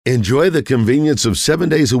Enjoy the convenience of 7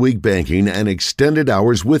 days a week banking and extended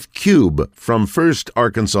hours with Cube from First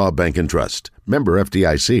Arkansas Bank and Trust. Member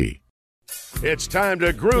FDIC. It's time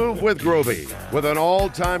to groove with Grovey, with an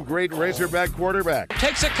all-time great Razorback quarterback.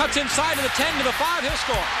 Takes it, cuts inside to the 10, to the 5, he'll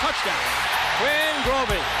score. Touchdown. Quinn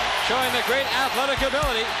Grovey, showing the great athletic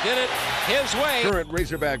ability, did it his way. Current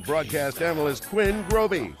Razorback broadcast analyst Quinn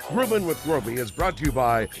Grovey. Groovin' with Grovey is brought to you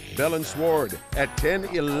by Bell and Sward at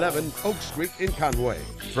 1011 Oak Street in Conway.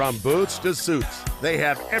 From boots to suits, they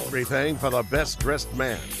have everything for the best-dressed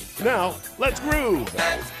man. Now, let's groove.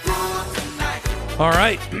 All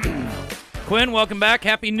right. Quinn, welcome back.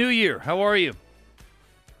 Happy New Year. How are you?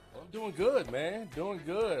 I'm doing good, man. Doing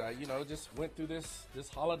good. I, just went through this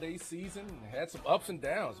holiday season and had some ups and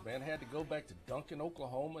downs, man. I had to go back to Duncan,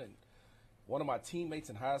 Oklahoma, and one of my teammates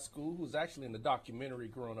in high school, who was actually in the documentary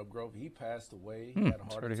Growing Up Grove, he passed away. He had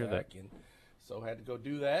a heart attack, and so I had to go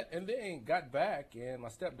do that. And then got back, and my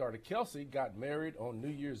stepdaughter Kelsey got married on New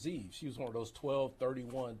Year's Eve. She was one of those 12,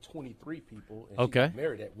 31, 23 people, and she got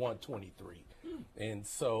married at 123. And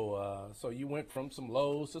so you went from some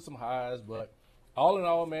lows to some highs, but all in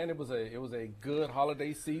all, man, it was a good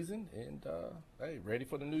holiday season, and hey, ready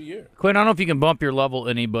for the new year. Quinn, I don't know if you can bump your level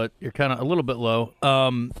any, but you're kind of a little bit low.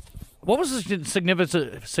 What was the significance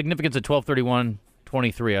of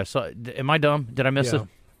 12/31/23? I saw. Am I dumb? Did I miss it?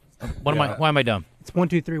 Why am I dumb? It's 1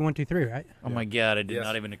 2 3 1 2 3, right? Oh my God! It did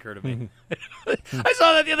not even occur to me. I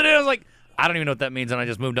saw that the other day. I was like, I don't even know what that means, and I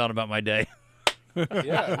just moved on about my day. Yeah,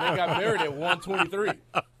 they got married at 123.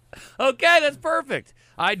 Okay, that's perfect.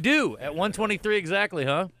 I do at 123 exactly,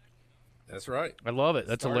 huh? That's right. I love it.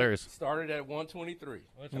 That's hilarious. Started at 123.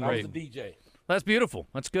 And great. I was a DJ. That's beautiful.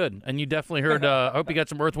 That's good. And you definitely heard. I hope you got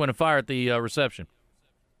some Earth, Wind, and Fire at the reception.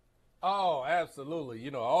 Oh, absolutely.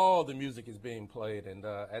 All the music is being played, and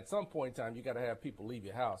at some point in time, you got to have people leave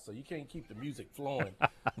your house, so you can't keep the music flowing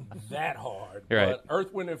that hard. Right. But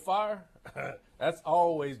Earth, Wind, and Fire, that's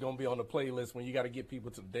always going to be on the playlist when you got to get people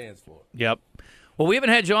to the dance floor. Yep. Well, we haven't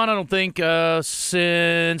had you on, I don't think,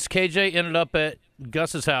 since KJ ended up at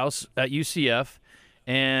Gus's house at UCF,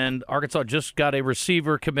 and Arkansas just got a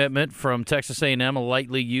receiver commitment from Texas A&M, a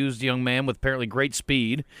lightly used young man with apparently great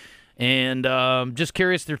speed. And just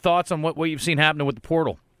curious your thoughts on what you've seen happening with the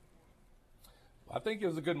portal. I think it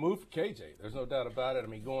was a good move for KJ. There's no doubt about it. I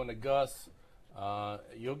mean, going to Gus,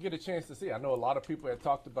 you'll get a chance to see. I know a lot of people had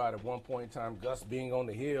talked about at one point in time Gus being on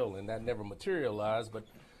the hill, and that never materialized. But,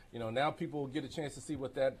 now people will get a chance to see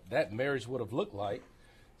what that marriage would have looked like.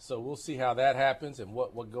 So we'll see how that happens and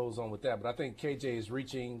what goes on with that. But I think KJ is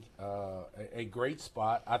reaching a great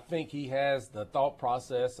spot. I think he has the thought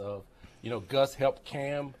process of, Gus helped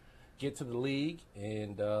Cam get to the league,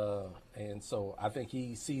 and so I think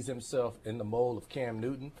he sees himself in the mold of Cam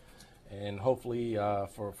Newton, and hopefully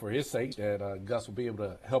for his sake that Gus will be able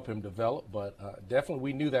to help him develop. But definitely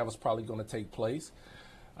we knew that was probably going to take place.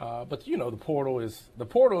 But the portal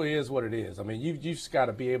is what it is. I mean, you've just got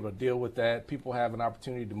to be able to deal with that. People have an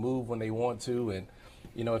opportunity to move when they want to, and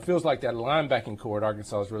it feels like that linebacking core at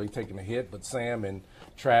Arkansas is really taking a hit. But Sam and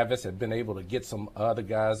Travis have been able to get some other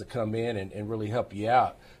guys to come in and really help you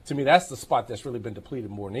out. To me, that's the spot that's really been depleted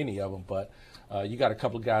more than any of them. But you got a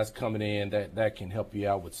couple of guys coming in that can help you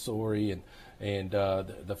out with Sori and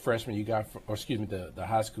the freshman you got, the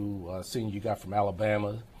high school senior you got from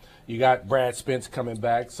Alabama. You got Brad Spence coming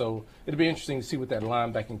back. So it'll be interesting to see what that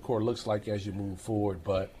linebacking core looks like as you move forward.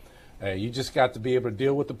 But you just got to be able to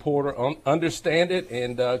deal with the portal, understand it,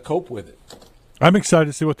 and cope with it. I'm excited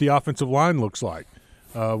to see what the offensive line looks like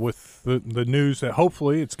with the news that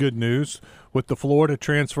hopefully it's good news with the Florida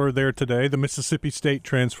transfer there today, the Mississippi State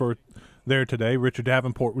transfer there today. Richard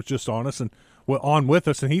Davenport was just on with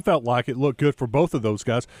us, and he felt like it looked good for both of those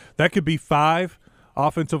guys. That could be 5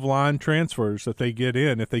 offensive line transfers that they get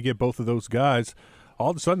in. If they get both of those guys,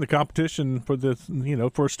 all of a sudden the competition for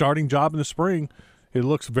for a starting job in the spring, it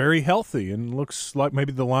looks very healthy and looks like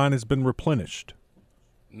maybe the line has been replenished.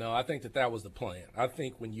 No, I think that was the plan. I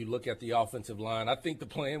think when you look at the offensive line, I think the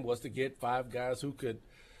plan was to get 5 guys who could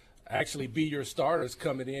actually be your starters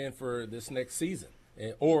coming in for this next season,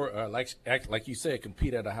 or like you said,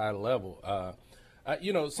 compete at a high level.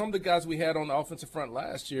 Some of the guys we had on the offensive front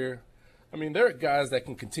last year, I mean, there are guys that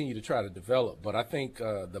can continue to try to develop, but I think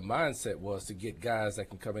the mindset was to get guys that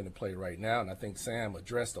can come in and play right now, and I think Sam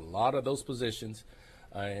addressed a lot of those positions.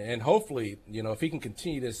 And hopefully, if he can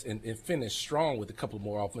continue this and finish strong with a couple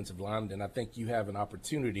more offensive linemen, then I think you have an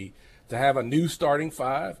opportunity to have a new starting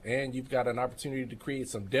 5, and you've got an opportunity to create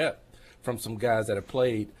some depth from some guys that have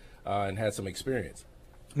played and had some experience.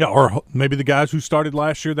 Yeah, or maybe the guys who started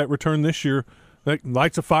last year that returned this year that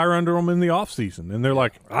lights a fire under them in the offseason. And they're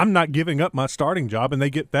like, I'm not giving up my starting job, and they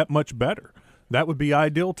get that much better. That would be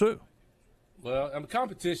ideal too. Well,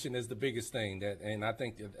 competition is the biggest thing, and I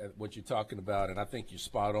think that what you're talking about, and I think you're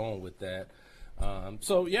spot on with that.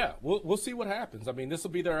 So yeah, we'll see what happens. I mean, this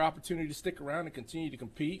will be their opportunity to stick around and continue to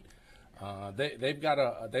compete. They've got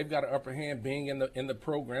an upper hand being in the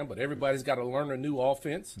program, but everybody's got to learn a new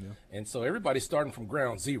offense, and so everybody's starting from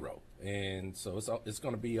ground zero. And so it's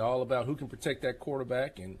going to be all about who can protect that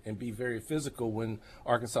quarterback and be very physical when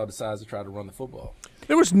Arkansas decides to try to run the football.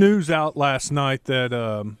 There was news out last night that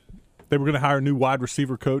they were going to hire a new wide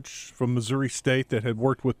receiver coach from Missouri State that had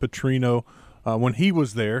worked with Petrino when he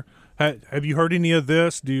was there. Have you heard any of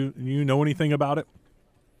this? Do you know anything about it?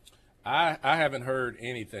 I haven't heard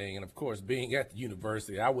anything, and of course, being at the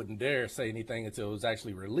university, I wouldn't dare say anything until it was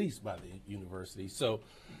actually released by the university. So,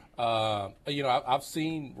 I've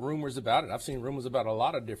seen rumors about it. I've seen rumors about a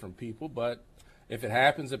lot of different people, but if it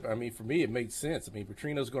happens, for me, it makes sense. I mean,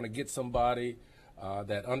 Petrino's going to get somebody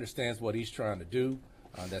that understands what he's trying to do,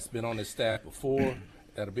 that's been on his staff before,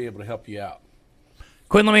 that'll be able to help you out.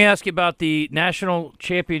 Quinn, let me ask you about the national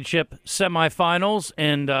championship semifinals,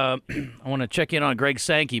 and I want to check in on Greg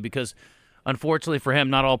Sankey because, unfortunately for him,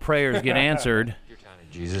 not all prayers get answered. Your tiny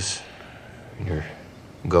Jesus, your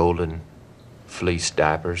golden fleece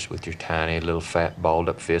diapers with your tiny little fat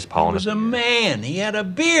balled-up fist pawing. He was a man. He had a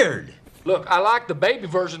beard. Look, I like the baby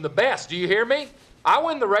version the best. Do you hear me? I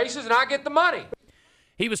win the races and I get the money.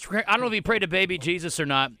 I don't know if he prayed to baby Jesus or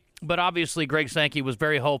not. But obviously, Greg Sankey was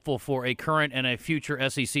very hopeful for a current and a future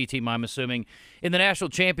SEC team, I'm assuming, in the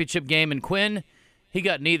national championship game. And Quinn, he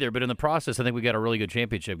got neither, but in the process, I think we got a really good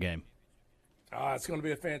championship game. It's going to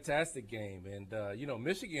be a fantastic game. And,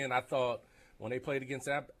 Michigan, I thought when they played against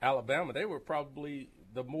Alabama, they were probably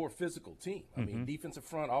the more physical team. I mean, defensive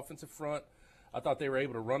front, offensive front. I thought they were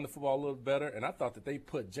able to run the football a little better. And I thought that they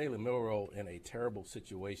put Jalen Milroe in a terrible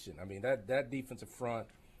situation. I mean, that defensive front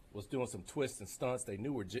was doing some twists and stunts. They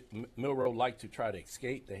knew where Milroe liked to try to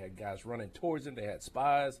escape. They had guys running towards him. They had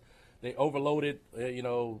spies. They overloaded,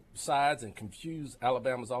 sides and confused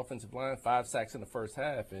Alabama's offensive line. 5 sacks in the first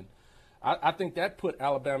half. And I think that put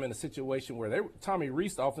Alabama in a situation where Tommy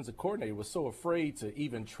Rees, the offensive coordinator, was so afraid to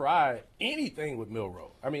even try anything with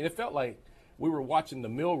Milroe. I mean, it felt like we were watching the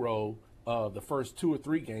Milroe the first 2 or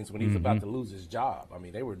 3 games when he was about to lose his job. I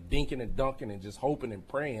mean, they were dinking and dunking and just hoping and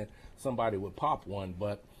praying somebody would pop one.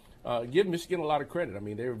 But give Michigan a lot of credit. I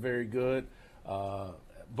mean, they were very good.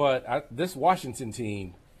 But this Washington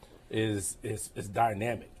team is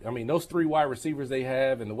dynamic. I mean, those 3 wide receivers they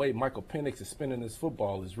have and the way Michael Penix is spinning his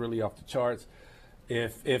football is really off the charts.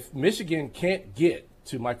 If Michigan can't get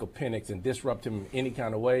to Michael Penix and disrupt him in any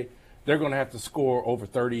kind of way, they're going to have to score over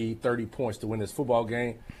 30 points to win this football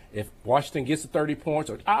game. If Washington gets to 30 points,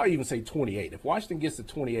 or I'll even say 28. If Washington gets to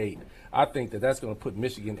 28, I think that's going to put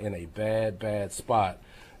Michigan in a bad spot.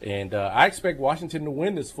 And I expect Washington to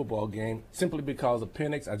win this football game simply because of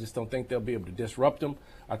Penix. I just don't think they'll be able to disrupt them.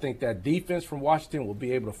 I think that defense from Washington will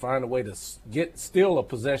be able to find a way to steal a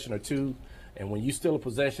possession or two. And when you steal a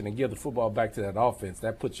possession and give the football back to that offense,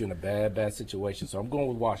 that puts you in a bad situation. So I'm going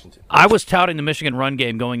with Washington. I was touting the Michigan run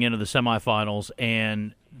game going into the semifinals,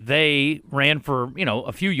 and they ran for,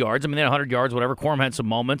 a few yards. I mean, they had 100 yards, whatever. Quorum had some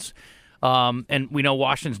moments. And we know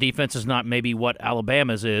Washington's defense is not maybe what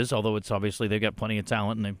Alabama's is, although it's obviously they've got plenty of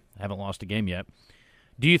talent and they haven't lost a game yet.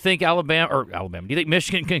 Do you think do you think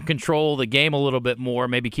Michigan can control the game a little bit more,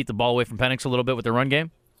 maybe keep the ball away from Penix a little bit with their run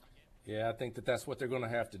game? Yeah, I think that's what they're going to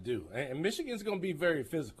have to do. And Michigan's going to be very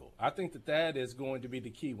physical. I think that is going to be the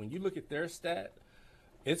key. When you look at their stat,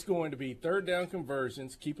 it's going to be third down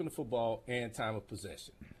conversions, keeping the football, and time of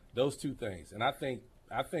possession. Those 2 things. And I think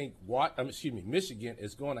Michigan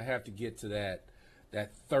is going to have to get to that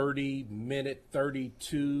 30-minute,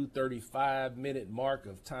 32, 35-minute mark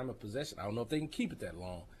of time of possession. I don't know if they can keep it that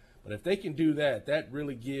long, but if they can do that, that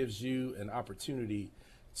really gives you an opportunity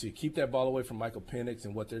to keep that ball away from Michael Penix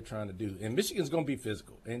and what they're trying to do. And Michigan's going to be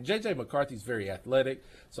physical. And J.J. McCarthy's very athletic,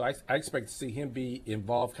 so I expect to see him be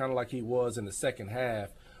involved kind of like he was in the second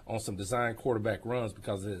half on some design quarterback runs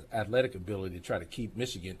because of his athletic ability to try to keep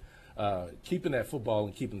Michigan keeping that football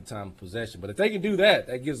and keeping the time of possession. But if they can do that,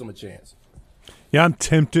 that gives them a chance. Yeah, I'm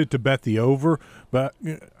tempted to bet the over, but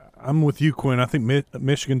I'm with you, Quinn. I think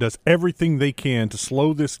Michigan does everything they can to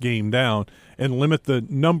slow this game down and limit the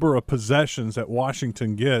number of possessions that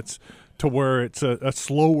Washington gets to where it's a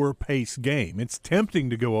slower pace game. It's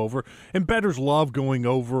tempting to go over, and bettors love going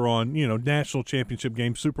over on national championship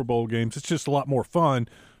games, Super Bowl games. It's just a lot more fun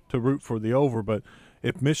to root for the over. But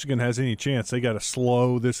if Michigan has any chance, they got to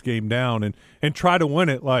slow this game down and try to win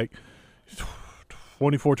it like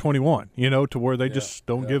 24-21, to where they just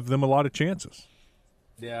don't give them a lot of chances.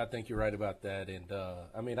 Yeah, I think you're right about that. And,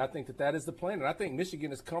 I think that is the plan. And I think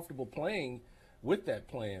Michigan is comfortable playing with that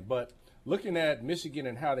plan. But looking at Michigan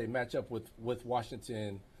and how they match up with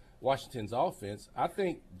Washington's offense, I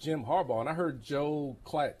think Jim Harbaugh, and I heard Joe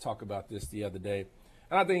Klatt talk about this the other day,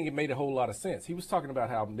 and I think it made a whole lot of sense. He was talking about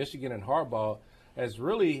how Michigan and Harbaugh has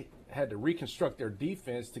really had to reconstruct their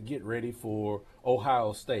defense to get ready for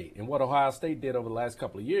Ohio State. And what Ohio State did over the last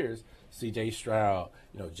couple of years, C.J. Stroud,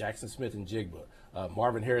 Jackson Smith and Jigba,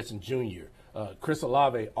 Marvin Harrison Jr., Chris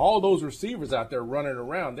Olave, all those receivers out there running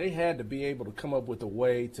around, they had to be able to come up with a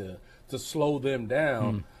way to slow them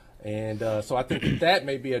down. And so I think that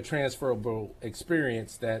may be a transferable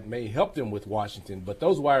experience that may help them with Washington. But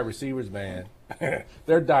those wide receivers, man,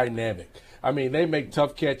 they're dynamic. I mean, they make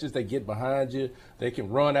tough catches. They get behind you. They can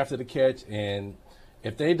run after the catch. And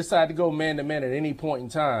if they decide to go man-to-man at any point in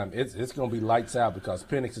time, it's going to be lights out because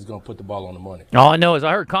Penix is going to put the ball on the money. All I know is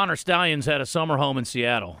I heard Connor Stallions had a summer home in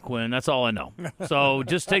Seattle, Quinn. That's all I know. So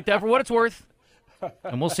just take that for what it's worth,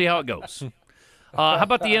 and we'll see how it goes. How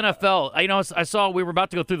about the NFL? I saw we were about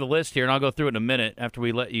to go through the list here, and I'll go through it in a minute after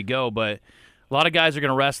we let you go, but a lot of guys are going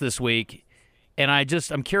to rest this week, and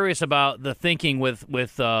I'm curious about the thinking with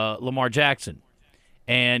Lamar Jackson.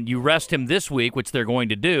 And you rest him this week, which they're going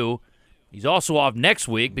to do. He's also off next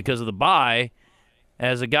week because of the bye.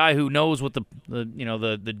 As a guy who knows what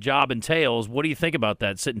the job entails, what do you think about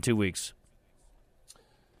that, sitting 2 weeks?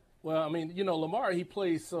 Well, I mean, Lamar, he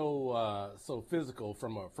plays so physical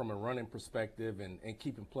from a running perspective and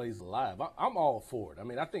keeping plays alive. I'm all for it. I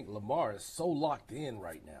mean, I think Lamar is so locked in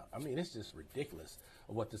right now. I mean, it's just ridiculous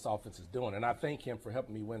of what this offense is doing, and I thank him for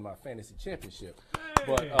helping me win my fantasy championship.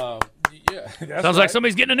 But yeah, that's sounds like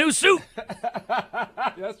somebody's getting a new suit.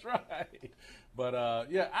 That's right. But I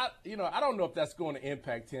don't know if that's going to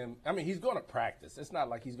impact him. I mean, he's going to practice. It's not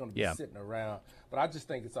like he's going to be sitting around. But I just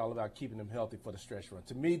think it's all about keeping him healthy for the stretch run.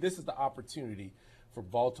 To me, this is the opportunity for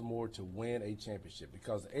Baltimore to win a championship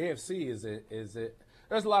because the AFC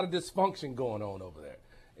there's a lot of dysfunction going on over there.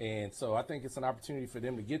 And so I think it's an opportunity for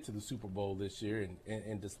them to get to the Super Bowl this year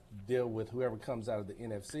and just deal with whoever comes out of the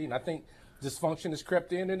NFC. And I think dysfunction has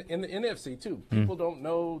crept in the NFC, too. People don't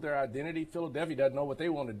know their identity. Philadelphia doesn't know what they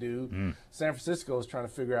want to do. San Francisco is trying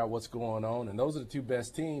to figure out what's going on. And those are the two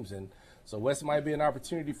best teams. And so, Wes, might be an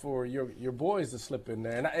opportunity for your boys to slip in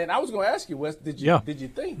there. And I was going to ask you, Wes, did you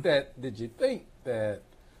think that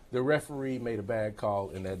the referee made a bad call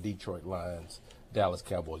in that Detroit Lions Dallas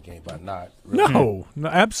Cowboy game by not? No,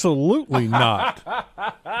 absolutely not.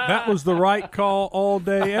 That was the right call all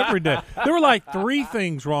day, every day. There were like 3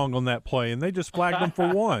 things wrong on that play, and they just flagged them for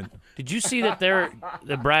 1. Did you see that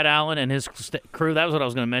that Brad Allen and his crew, that was what I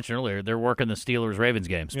was going to mention earlier, they're working the Steelers-Ravens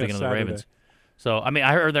game, speaking of the Ravens. So, I mean,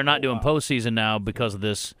 I heard they're not doing postseason now because of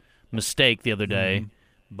this mistake the other day,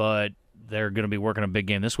 but they're going to be working a big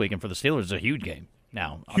game this week, and for the Steelers, it's a huge game.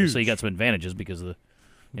 Now, obviously, you got some advantages because of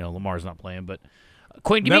Lamar's not playing, but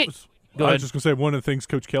Quinn, go ahead. I was just going to say one of the things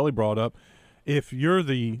Coach Kelly brought up. If you're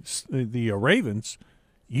the Ravens,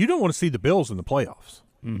 you don't want to see the Bills in the playoffs.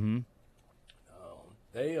 Mm-hmm.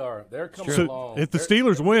 They're coming along. If the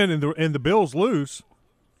Steelers win and the Bills lose,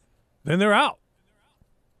 then they're out.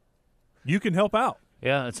 You can help out.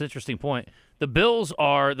 Yeah, that's an interesting point. The Bills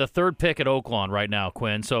are the 3rd pick at Oaklawn right now,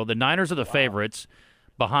 Quinn. So the Niners are the favorites.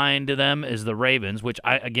 Behind them is the Ravens, which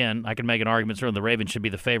I can make an argument. Certainly the Ravens should be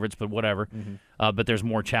the favorites, but whatever. But there's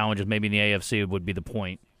more challenges. Maybe in the AFC would be the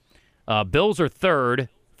point. Bills are 3rd,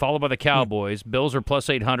 followed by the Cowboys. Bills are plus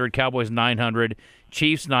 800, Cowboys 900,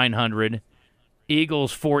 Chiefs 900,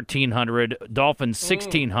 Eagles 1,400, Dolphins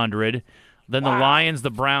 1,600. Then the Lions,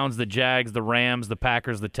 the Browns, the Jags, the Rams, the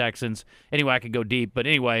Packers, the Texans. Anyway, I could go deep. But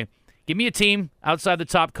anyway, give me a team outside the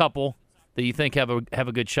top couple that you think have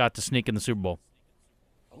a good shot to sneak in the Super Bowl.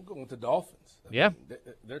 I'm going with the Dolphins. Yeah.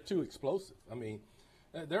 They're too explosive. I mean,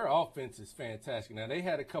 their offense is fantastic. Now, they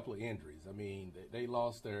had a couple of injuries. I mean, they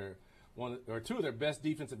lost one or two of their best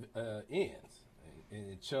defensive ends,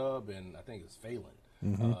 in Chubb and I think it's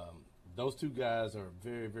Phelan. Those 2 guys are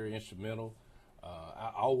very, very instrumental.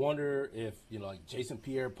 I wonder if like Jason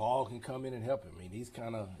Pierre-Paul can come in and help him. I mean,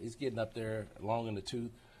 he's getting up there long in the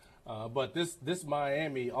tooth. But this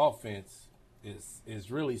Miami offense is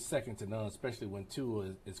really second to none, especially when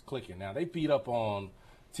Tua is clicking. Now they beat up on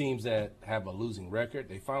teams that have a losing record.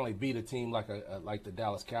 They finally beat a team like the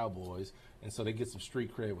Dallas Cowboys, and so they get some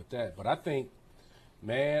street cred with that. But I think,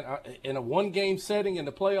 man, in a 1-game setting in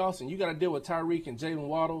the playoffs, and you got to deal with Tyreek and Jalen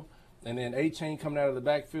Waddle. And then A-Chain coming out of the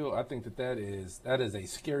backfield, I think that is a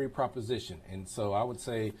scary proposition. And so I would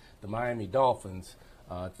say the Miami Dolphins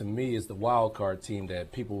to me, is the wild card team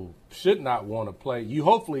that people should not want to play. You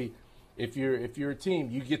hopefully, if you're a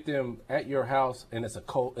team, you get them at your house, and it's a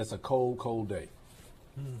cold day.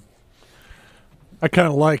 I kind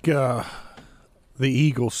of like the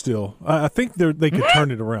Eagles still. I think they can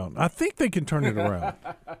turn it around. I think they can turn it around.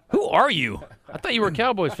 Who are you? I thought you were a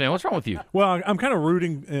Cowboys fan. What's wrong with you? Well, I'm kind of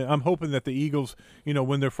rooting. I'm hoping that the Eagles,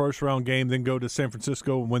 win their first round game, then go to San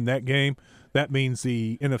Francisco and win that game. That means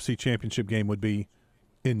the NFC Championship game would be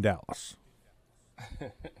in Dallas.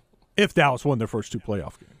 If Dallas won their first 2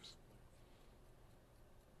 playoff games.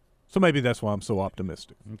 So maybe that's why I'm so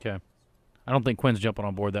optimistic. Okay. I don't think Quinn's jumping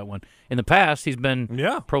on board that one. In the past, he's been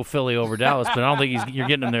pro Philly over Dallas, but I don't think you're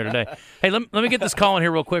getting him there today. Hey, let me get this call in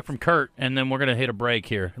here real quick from Kurt, and then we're going to hit a break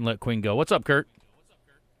here and let Quinn go. What's up, Kurt?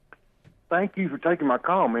 Thank you for taking my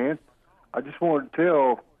call, man. I just wanted to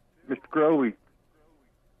tell Mr. Grovey,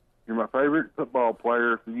 you're my favorite football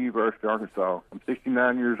player from the University of Arkansas. I'm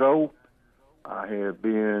 69 years old. I have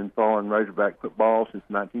been following Razorback football since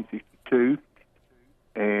 1962,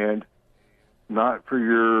 and not for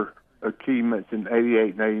your achievements in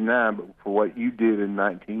 88 and 89, but for what you did in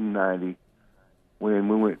 1990 when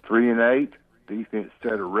we went 3-8. Defense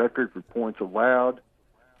set a record for points allowed,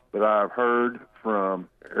 but I've heard from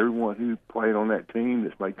everyone who played on that team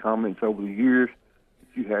that's made comments over the years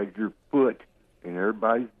that you had your foot in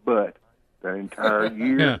everybody's butt that entire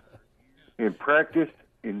year in practice,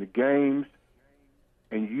 in the games,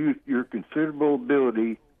 and used your considerable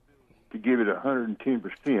ability to give it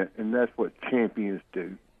 110%, and that's what champions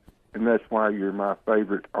do. And that's why you're my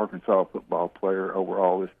favorite Arkansas football player over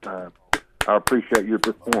all this time. I appreciate your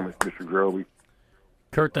performance, Mr. Grovey.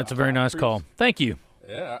 Kurt, that's a very nice call. Thank you.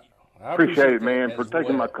 Yeah, I appreciate it, man, for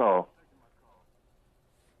taking my call.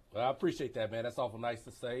 Well, I appreciate that, man. That's awful nice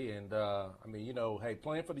to say. And, hey,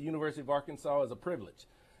 playing for the University of Arkansas is a privilege.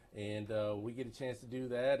 And we get a chance to do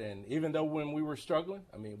that. And even though when we were struggling,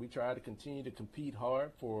 we tried to continue to compete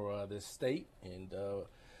hard for this state. And,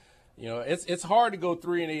 it's hard to go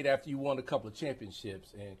 3-8 after you won a couple of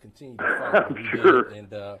championships and continue to fight. Sure.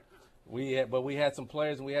 And we had some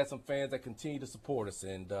players and we had some fans that continue to support us.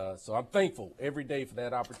 And so I'm thankful every day for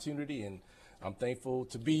that opportunity. And I'm thankful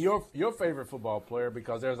to be your favorite football player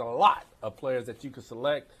because there's a lot of players that you could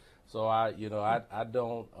select. So I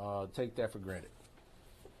don't take that for granted.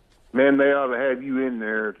 Man, they ought to have you in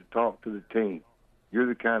there to talk to the team. You're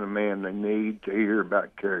the kind of man they need to hear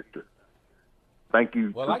about character. Thank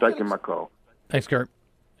you for taking my call. Thanks, Kurt.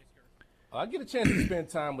 I get a chance to spend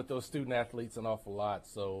time with those student athletes an awful lot.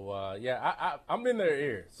 So, I'm in their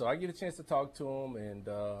ear. So I get a chance to talk to them,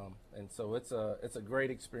 and so it's a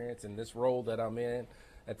great experience. In this role that I'm in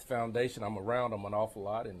at the foundation, I'm around them an awful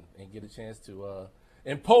lot and get a chance to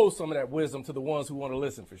impose some of that wisdom to the ones who want to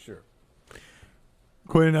listen for sure.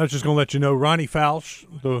 Quinn, I was just going to let you know, Ronnie Fausch,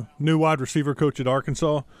 the new wide receiver coach at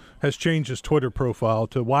Arkansas, has changed his Twitter profile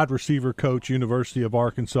to wide receiver coach, University of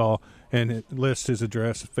Arkansas, and it lists his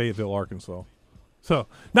address, Fayetteville, Arkansas. So,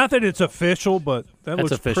 not that it's official, but that's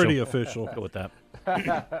looks official. Pretty official. Go with that.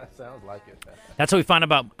 Sounds like it. That's how we find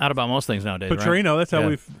out about most things nowadays, Petrino, right? That's how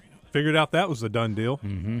we've figured out that was a done deal.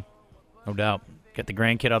 Mm-hmm. No doubt. Get the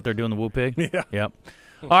grandkid out there doing the woo pig. Yeah. Yep.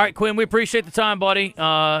 All right, Quinn, we appreciate the time, buddy.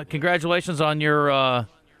 Congratulations on your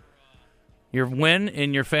win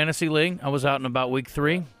in your fantasy league. I was out in about week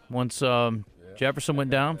 3 once Jefferson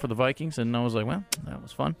went down for the Vikings, and I was like, well, that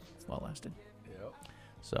was fun. Well lasted. Yep.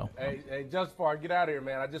 So. Hey, just before I get out of here,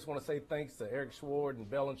 man, I just want to say thanks to Eric Sward and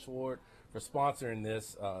Bell and Sward for sponsoring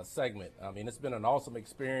this segment. It's been an awesome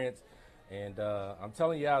experience. And I'm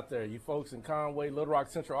telling you out there, you folks in Conway, Little Rock,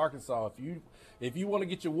 Central Arkansas, if you want to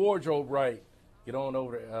get your wardrobe right, get on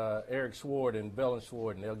over to Eric Sward and Bell and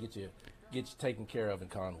Sward, and they'll get you taken care of in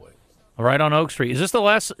Conway. All right, on Oak Street. Is this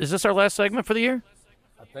our last segment for the year?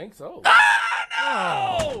 I think so.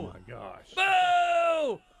 Ah, no! Oh my gosh!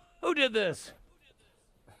 Boo! Who did this?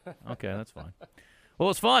 Okay, that's fine. Well,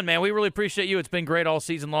 it's fun, man. We really appreciate you. It's been great all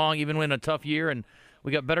season long, even in a tough year, and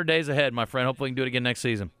we got better days ahead, my friend. Hopefully, we can do it again next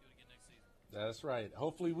season. That's right.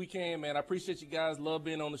 Hopefully, we can, man. I appreciate you guys. Love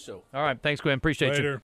being on the show. All right, thanks, Quinn. Appreciate you.